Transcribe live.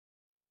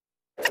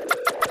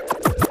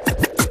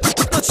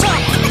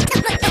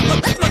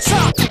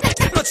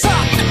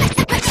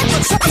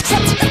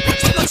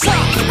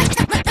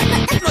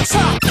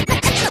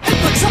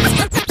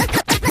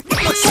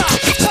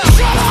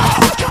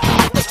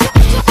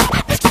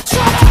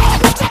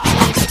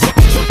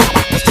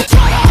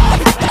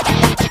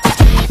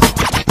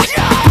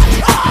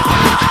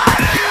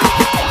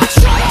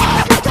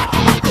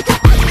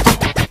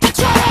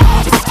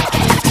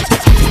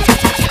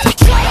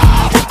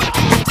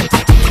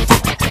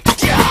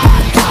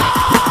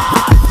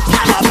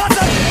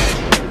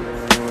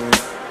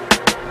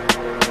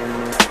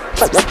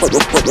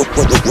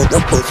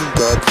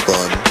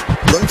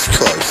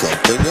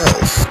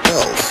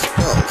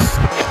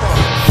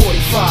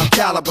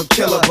a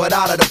killer, but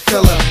out of the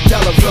filler.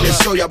 Della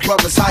show your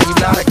brothers how you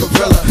not a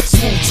gorilla.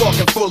 Smooth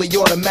talking, fully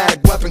automatic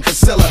weapon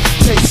concealer.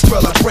 Take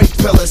thriller, break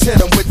pillars, hit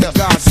 'em with the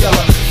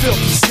Godzilla.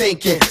 Filthy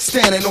stinking,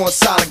 standing on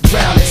solid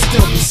ground and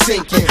still be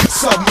sinking.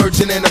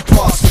 Submerging in the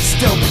parks, but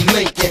still be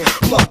linking.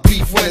 Plug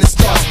beef when it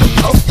starts to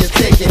up, you're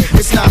thinking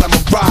it's not a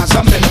mirage.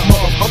 I'm in a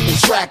motherfucking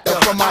tractor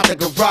from out the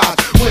garage.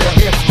 With an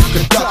if you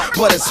can duck,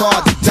 but it's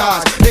hard to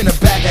dodge. In the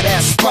back of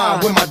that spine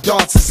where my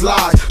darts is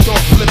lodged.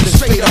 Don't flip it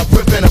straight up,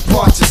 ripping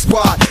apart your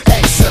squad.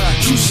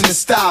 Execution in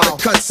style that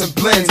cuts and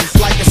blends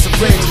like a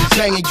syringe,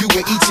 banging you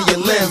in each of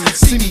your limbs.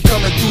 See me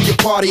coming through your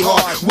party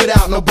hard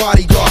without no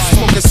bodyguard,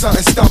 smoking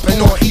something,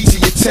 stomping on each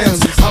of your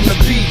Timbs. I'm the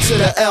B to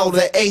the L,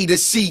 the A to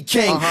C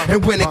king,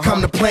 and when it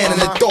come to planning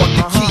the thought,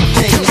 the key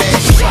thing, man.